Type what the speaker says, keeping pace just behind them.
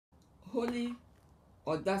Holy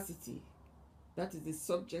audacity. That is the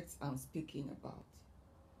subject I'm speaking about.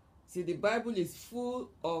 See, the Bible is full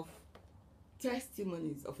of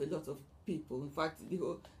testimonies of a lot of people. In fact,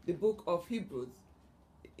 the book of Hebrews,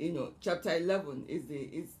 chapter 11 is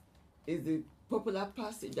the popular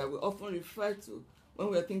passage that we often refer to when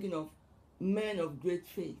we're thinking of men of great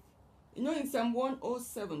faith. In Psalm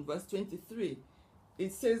 107 verse 23,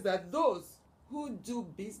 it says that those who do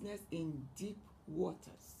business in deep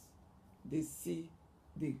waters, they see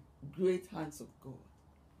the great hands of God.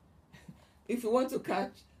 If you want to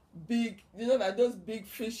catch big, like those big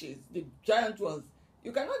fishes, the giant ones,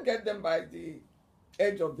 you cannot get them by the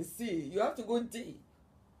edge of the sea. You have to go deep.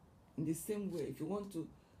 In the same way, if you want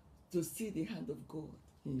to see the hand of God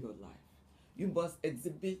in your life, you must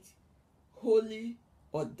exhibit holy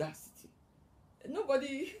audacity.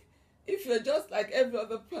 Nobody, if you're just like every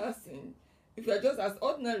other person, if you're just as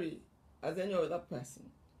ordinary as any other person,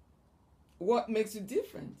 what makes you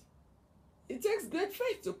different? It takes great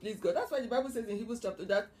faith to please God. That's why the Bible says in Hebrews chapter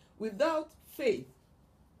that without faith,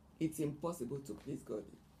 it's impossible to please God.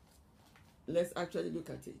 Let's actually look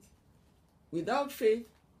at it. Without faith,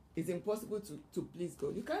 it's impossible to please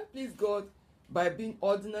God. You can't please God by being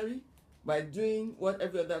ordinary, by doing what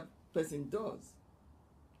every other person does.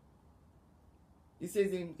 It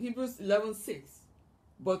says in Hebrews 11:6,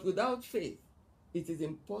 but without faith, it is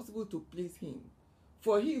impossible to please him.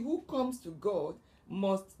 For he who comes to God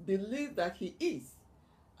must believe that he is,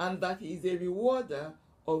 and that he is a rewarder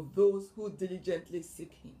of those who diligently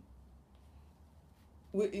seek him.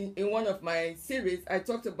 In one of my series, I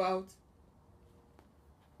talked about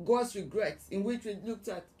God's regrets, in which we looked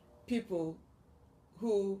at people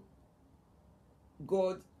who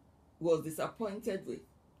God was disappointed with,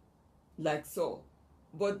 like Saul.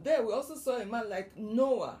 But there we also saw a man like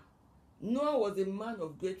Noah. Noah was a man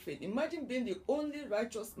of great faith. Imagine being the only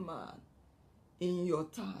righteous man in your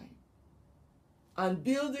time and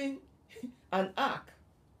building an ark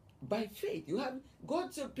by faith. You have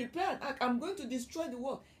God to prepare an ark. I'm going to destroy the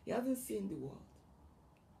world. He hasn't seen the world.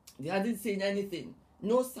 He hadn't seen anything,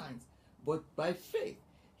 no signs. But by faith,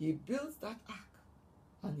 he built that ark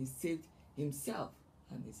and he saved himself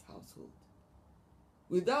and his household.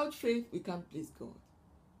 Without faith, we can't please God.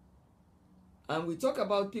 And we talk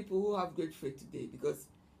about people who have great faith today, because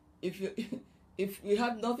if we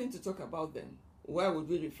had nothing to talk about them, why would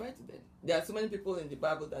we refer to them? There are so many people in the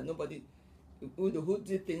Bible that nobody who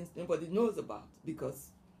did things nobody knows about,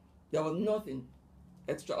 because there was nothing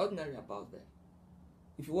extraordinary about them.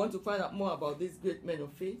 If you want to find out more about these great men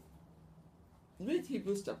of faith, read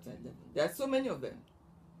Hebrews chapter 11. There are so many of them.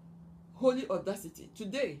 Holy audacity.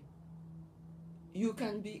 Today, you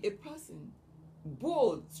can be a person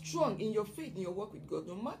bold, strong in your faith, in your work with God,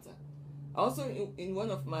 no matter. Also, in one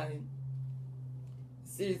of my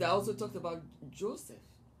series, I also talked about Joseph,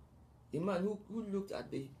 a man who looked at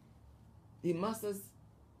the master's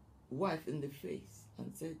wife in the face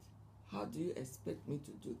and said, how do you expect me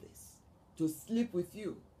to do this? To sleep with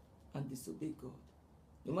you and disobey God?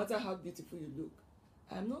 No matter how beautiful you look,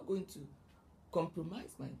 I'm not going to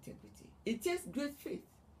compromise my integrity. It takes great faith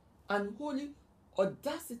and holy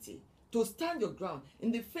audacity to stand your ground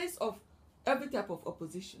in the face of every type of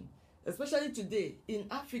opposition, especially today in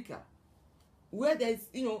Africa, where there's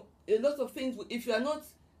a lot of things. If you are not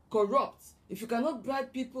corrupt, if you cannot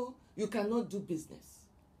bribe people, you cannot do business.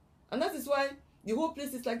 And that is why the whole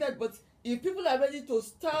place is like that. But if people are ready to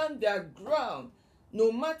stand their ground,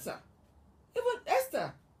 no matter, even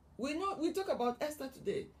Esther, we talk about Esther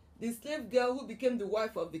today, the slave girl who became the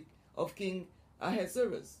wife of King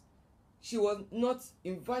Ahasuerus. She was not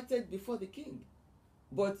invited before the king,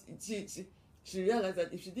 but she realized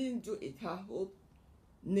that if she didn't do it, her whole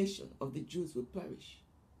nation of the Jews would perish.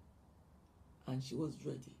 And she was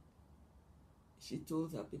ready. She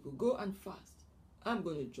told her people, go and fast. I'm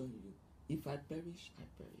going to join you. If I perish, I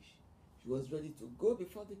perish. She was ready to go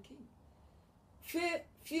before the king.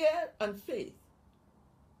 Fear and faith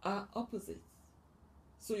are opposites.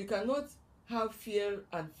 So you cannot have fear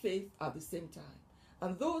and faith at the same time.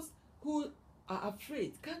 And those who are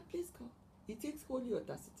afraid can't please God. It takes holy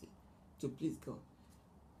audacity to please God.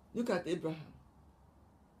 Look at Abraham,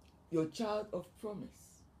 your child of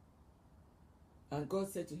promise. And God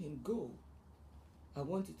said to him, go. I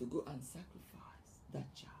want you to go and sacrifice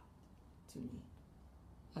that child to me.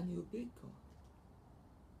 And he obeyed God.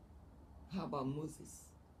 How about Moses?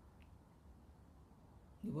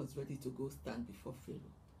 He was ready to go stand before Pharaoh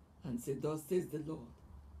and say, thus says the Lord,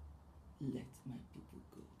 let my people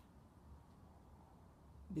go.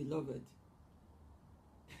 Beloved,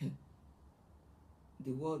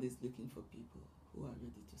 the world is looking for people who are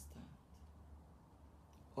ready to stand.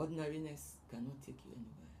 Ordinariness cannot take you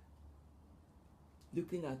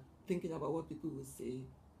anywhere. Thinking about what people will say,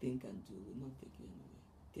 think, and do will not take you anywhere.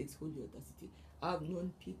 It takes holy audacity. I've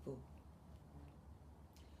known people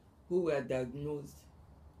who were diagnosed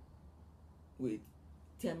with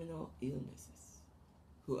terminal illnesses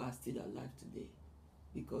who are still alive today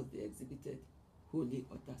because they exhibited holy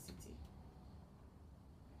audacity.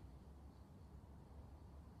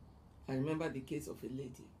 I remember the case of a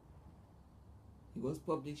lady. It was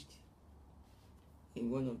published in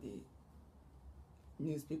one of the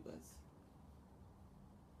newspapers.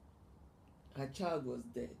 Her child was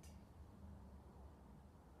dead.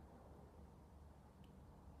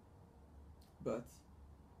 But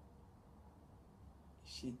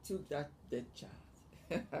she took that dead child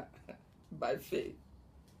by faith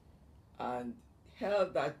and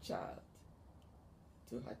held that child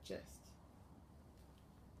to her chest.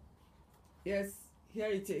 Yes, here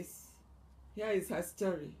it is. Here is her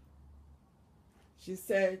story. She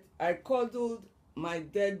said, I cuddled my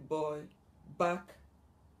dead boy back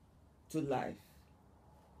to life.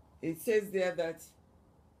 It says there that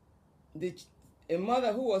a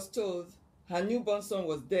mother who was told her newborn son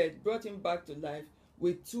was dead brought him back to life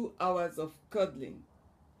with 2 hours of cuddling.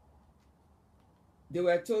 They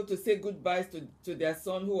were told to say goodbyes to their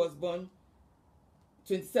son who was born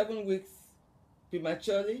 27 weeks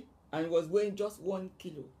prematurely and was weighing just 1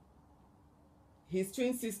 kilo. His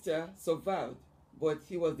twin sister survived, but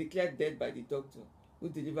he was declared dead by the doctor who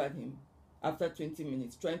delivered him after 20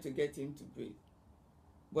 minutes, trying to get him to breathe.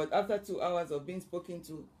 But after 2 hours of being spoken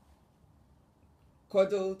to,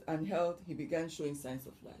 cuddled and held, he began showing signs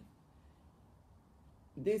of life.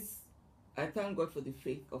 I thank God for the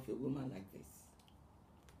faith of a woman like this.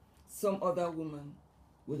 Some other woman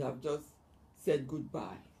would have just said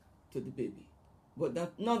goodbye to the baby.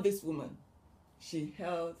 But not this woman. She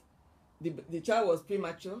held, the child was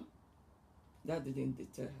premature. That didn't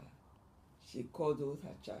deter her. She cuddled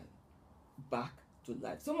her child back to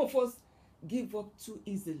life. Some of us give up too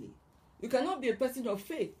easily. You cannot be a person of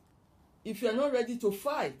faith if you are not ready to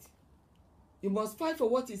fight. You must fight for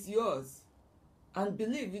what is yours and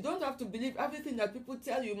believe. You don't have to believe everything that people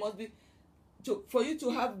tell you. Must be for you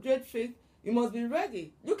to have great faith. You must be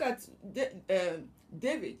ready. Look at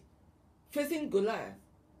David facing Goliath.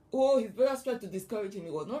 Oh, his brothers tried to discourage him.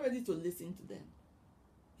 He was not ready to listen to them.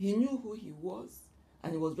 He knew who he was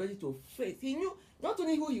and he was ready to face. He knew not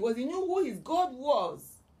only who he was, he knew who his God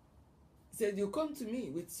was. He said, you come to me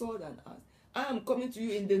with sword and axe. I am coming to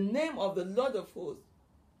you in the name of the Lord of hosts,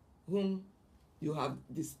 whom you have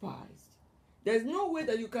despised. There's no way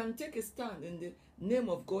that you can take a stand in the name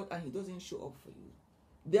of God and he doesn't show up for you.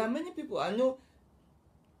 There are many people. I know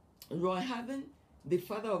Roy Haven, the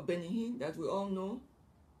father of Benny Hinn, that we all know.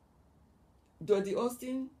 Dodie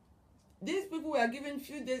Austin. These people were given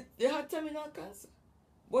few days. They had terminal cancer.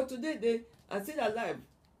 But today they are still alive,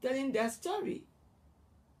 telling their story.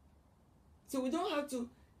 So we don't have to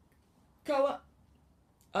cower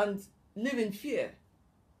and live in fear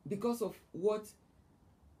because of what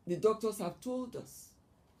the doctors have told us.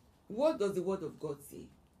 What does the word of God say?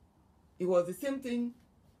 It was the same thing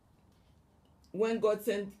when God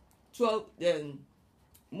sent 12,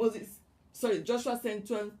 Joshua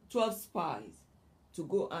sent 12 spies to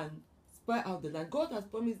go and spy out the land. God has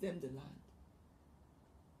promised them the land.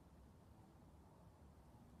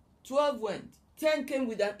 12 went. 10 came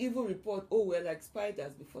with an evil report. Oh, we're like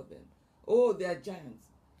spiders before them. Oh, they are giants.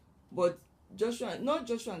 But not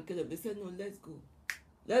Joshua and Caleb, they said, no, let's go.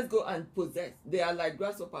 Let's go and possess. They are like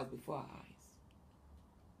grasshoppers before our eyes.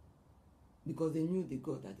 Because they knew the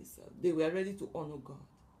God that they served. They were ready to honor God.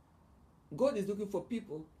 God is looking for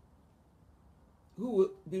people who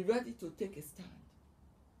will be ready to take a stand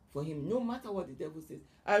for him, no matter what the devil says.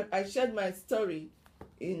 I shared my story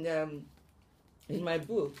in my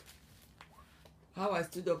book, How I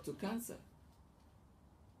Stood Up to Cancer.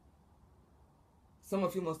 Some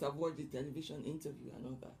of you must have watched the television interview and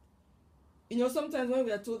all that. You know, sometimes when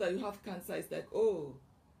we are told that you have cancer, it's like, oh,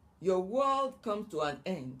 your world comes to an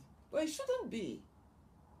end. But it shouldn't be.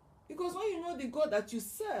 Because when you know the God that you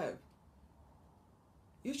serve,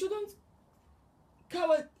 you shouldn't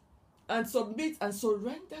cower and submit and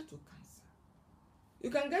surrender to cancer. You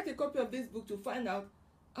can get a copy of this book to find out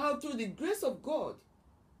how through the grace of God,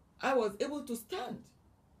 I was able to stand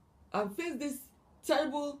and face this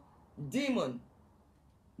terrible demon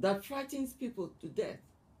that frightens people to death.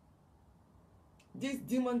 This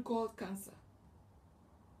demon called cancer.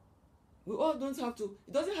 We all don't have to,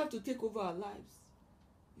 it doesn't have to take over our lives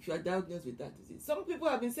if you are diagnosed with that disease. Some people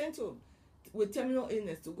have been sent home with terminal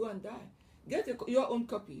illness to go and die. Get your own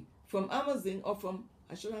copy from Amazon or from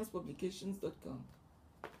assurancepublications.com.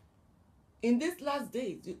 in these last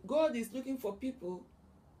days, God is looking for people.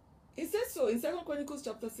 It says so in 2 Chronicles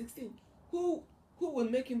chapter 16. Who will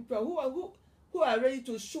make him proud? Who are ready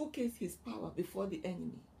to showcase his power before the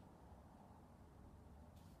enemy?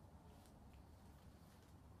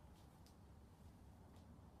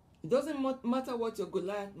 It doesn't matter what your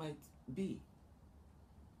Goliath might be.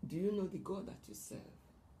 Do you know the God that you serve?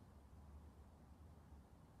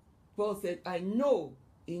 Paul said, I know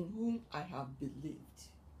in whom I have believed,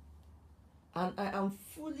 and I am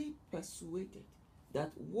fully persuaded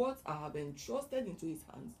that what I have entrusted into his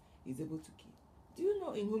hands is able to keep. Do you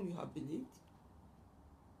know in whom you have believed?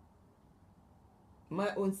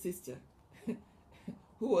 My own sister,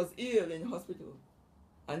 who was ill in hospital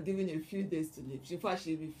and given a few days to live. In fact,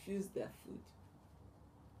 she refused their food.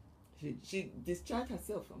 She discharged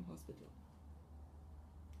herself from hospital.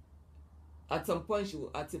 At a point,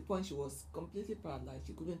 she was completely paralyzed.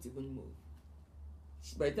 She couldn't even move.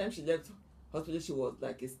 By the time she left hospital, she was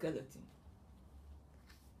like a skeleton.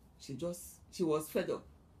 She was fed up.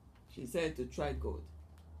 She decided to try God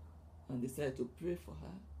and decided to pray for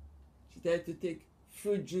her. She started to take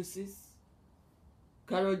fruit juices,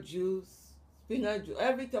 carrot juice, spinach juice,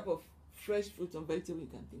 every type of fresh fruit and vegetable you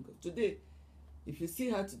can think of. Today, if you see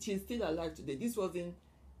her, she's still alive today. This was in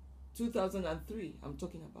 2003 I'm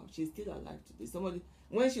talking about. She's still alive today.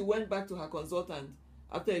 When she went back to her consultant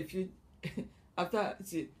after a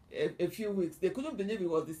few weeks, they couldn't believe it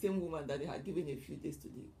was the same woman that they had given a few days to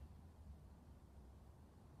live.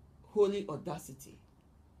 Holy audacity.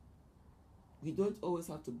 We don't always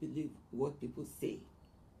have to believe what people say.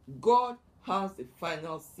 God has the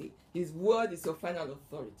final say. His word is your final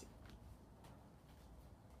authority.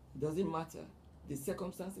 It doesn't matter the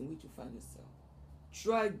circumstance in which you find yourself.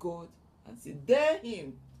 Try God and say, dare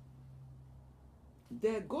him.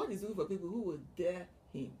 Dare. God is looking for people who will dare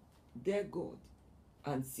him. Dare God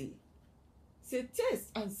and see. Say,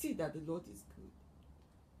 taste and see that the Lord is good.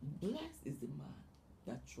 Blessed is the man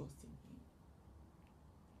that trusts in him.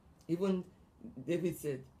 Even David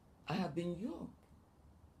said, I have been young.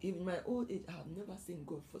 In my old age, I have never seen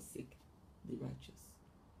God forsake the righteous.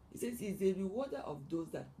 He says he's a rewarder of those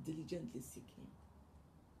that diligently seek him.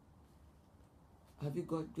 Have you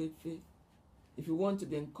got great faith? If you want to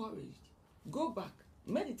be encouraged, go back.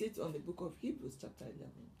 Meditate on the book of Hebrews chapter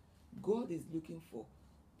 11. God is looking for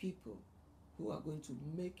people who are going to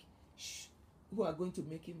make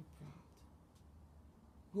him proud.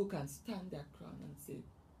 Who can stand their crown and say,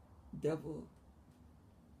 devil,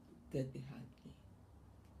 get behind me.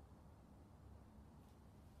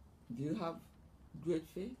 Do you have great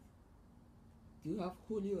faith? Do you have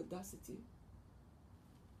holy audacity?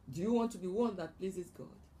 Do you want to be one that pleases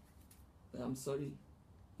God? But I'm sorry,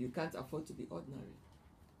 you can't afford to be ordinary.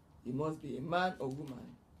 You must be a man or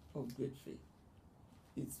woman of great faith.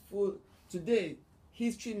 It's full. Today,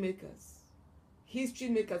 history makers,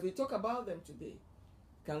 we talk about them today,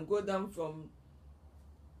 can go down from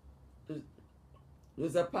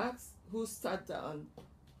Rosa Parks, who sat down,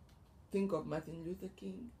 think of Martin Luther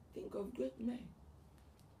King, think of great men.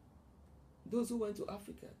 Those who went to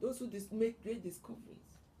Africa, those who made great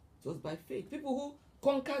discoveries. It was by faith. People who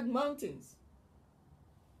conquered mountains.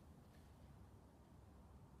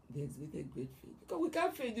 They exhibited great faith. Because we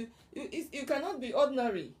can't faith. You cannot be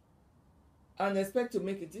ordinary and expect to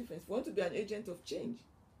make a difference. If you want to be an agent of change,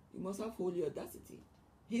 you must have holy audacity.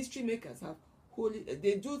 History makers have holy.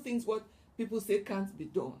 They do things what people say can't be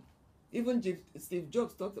done. Even Steve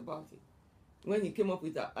Jobs talked about it. When he came up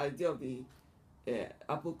with the idea of the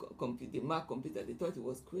Apple computer, the Mac computer, they thought it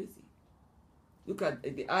was crazy. Look at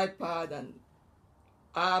the iPad and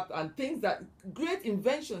app and things that, great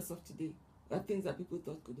inventions of today, are things that people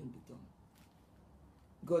thought couldn't be done.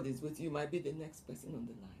 God is with you. You might be the next person on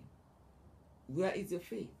the line. Where is your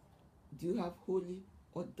faith? Do you have holy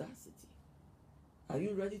audacity? Are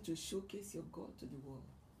you ready to showcase your God to the world?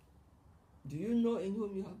 Do you know in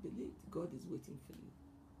whom you have believed? God is waiting for you.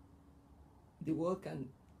 The world can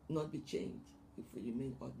not be changed if we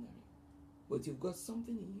remain ordinary. But you've got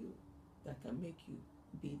something in you that can make you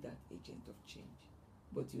be that agent of change.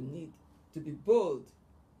 But you need to be bold,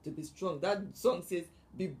 to be strong. That song says,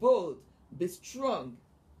 be bold, be strong,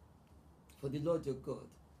 for the Lord your God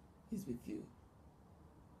is with you.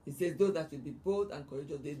 It says, those that will be bold and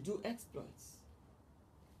courageous, they do exploits.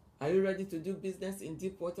 Are you ready to do business in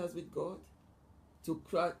deep waters with God? To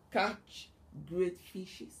catch great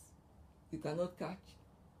fishes? You cannot catch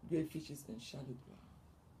great fishes in shallow ground.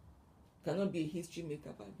 You cannot be a history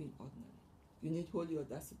maker by being ordinary. You need holy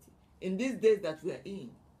audacity. In these days that we are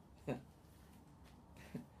in,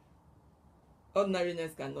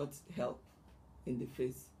 ordinariness cannot help in the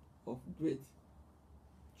face of great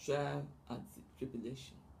trial and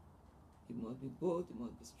tribulation. You must be bold, you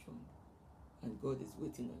must be strong, and God is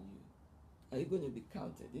waiting on you. Are you going to be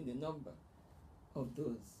counted in the number of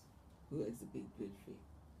those who exhibit great faith?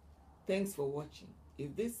 Thanks for watching.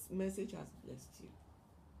 If this message has blessed you,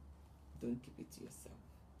 don't keep it to yourself.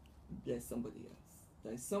 Bless somebody else.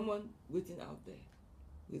 There is someone waiting out there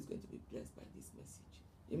who is going to be blessed by this message.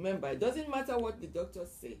 Remember, it doesn't matter what the doctors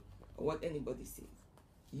say or what anybody says.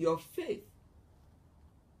 Your faith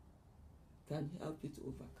can help you to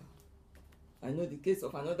overcome. I know the case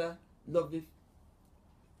of another lovely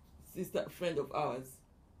sister friend of ours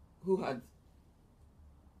who had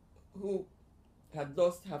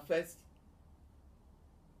lost her first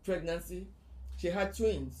pregnancy. She had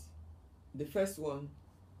twins. The first one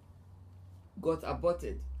got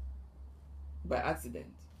aborted by accident.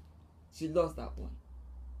 She lost that one,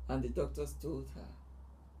 and the doctors told her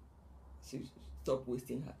she should stop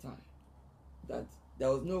wasting her time, that there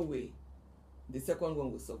was no way the second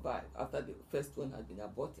one would survive after the first one had been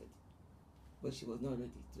aborted. But she was not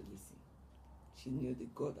ready to listen. She knew the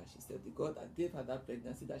God that she served, the God that gave her that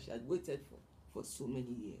pregnancy that she had waited for so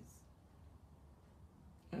many years.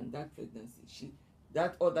 And that pregnancy,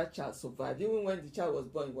 that other child survived. Even when the child was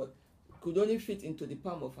born, could only fit into the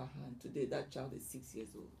palm of her hand. Today, that child is 6 years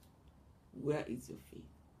old. Where is your faith?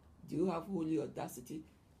 Do you have holy audacity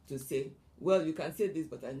to say, well, you can say this,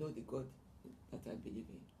 but I know the God that I believe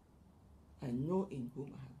in. I know in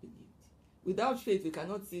whom I have believed. Without faith, we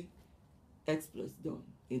cannot see exploits done,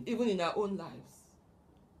 even in our own lives.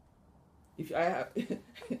 If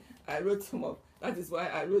I wrote some of, that is why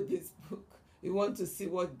I wrote this book. You want to see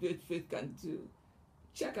what great faith can do,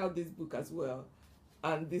 check out this book as well,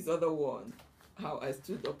 and this other one, How I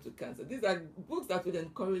Stood Up to Cancer. These are books that will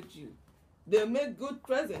encourage you. They'll make good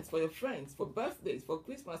presents for your friends, for birthdays, for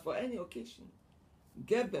Christmas, for any occasion.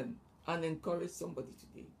 Get them and encourage somebody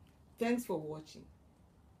today. Thanks for watching.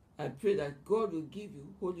 I pray that God will give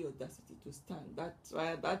you holy audacity to stand that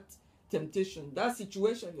trial, that temptation, that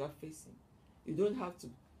situation you are facing. You don't have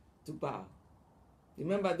to bow.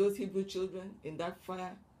 Remember those Hebrew children in that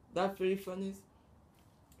fire, that fiery furnace?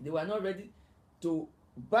 They were not ready to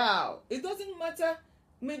bow. It doesn't matter.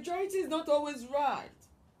 Majority is not always right.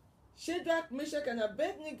 Shadrach, Meshach, and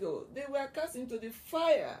Abednego, they were cast into the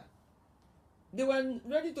fire. They were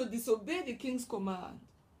ready to disobey the king's command.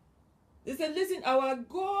 They said, listen, our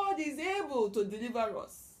God is able to deliver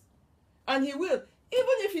us. And he will.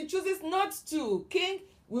 Even if he chooses not to, king,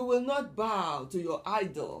 we will not bow to your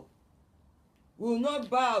idol. We will not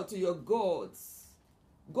bow to your gods.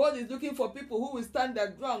 God is looking for people who will stand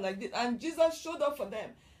their ground like this. And Jesus showed up for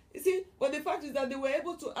them. You see, but the fact is that they were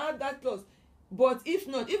able to add that clause. But if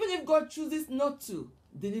not, even if God chooses not to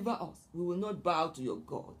deliver us, we will not bow to your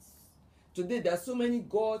gods. Today, there are so many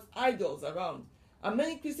gods, idols around. And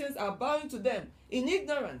many Christians are bowing to them in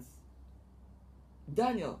ignorance.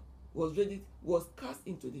 Daniel was cast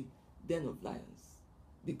into the den of lions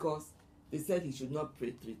because they said he should not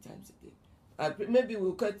pray 3 times a day. Maybe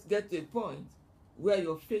we'll get to a point where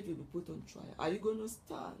your faith will be put on trial. Are you going to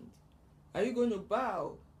stand? Are you going to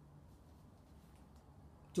bow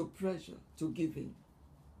to pressure, to giving?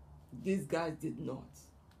 These guys did not.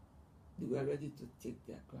 They were ready to take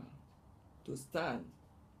their ground, to stand.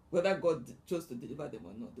 Whether God chose to deliver them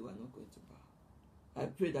or not, they were not going to bow. I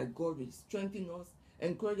pray that God will strengthen us,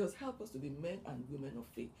 encourage us, help us to be men and women of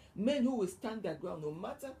faith. Men who will stand their ground no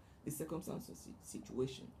matter the circumstance or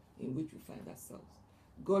situation in which we find ourselves.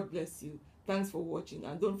 God bless you. Thanks for watching.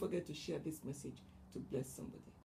 And don't forget to share this message to bless somebody.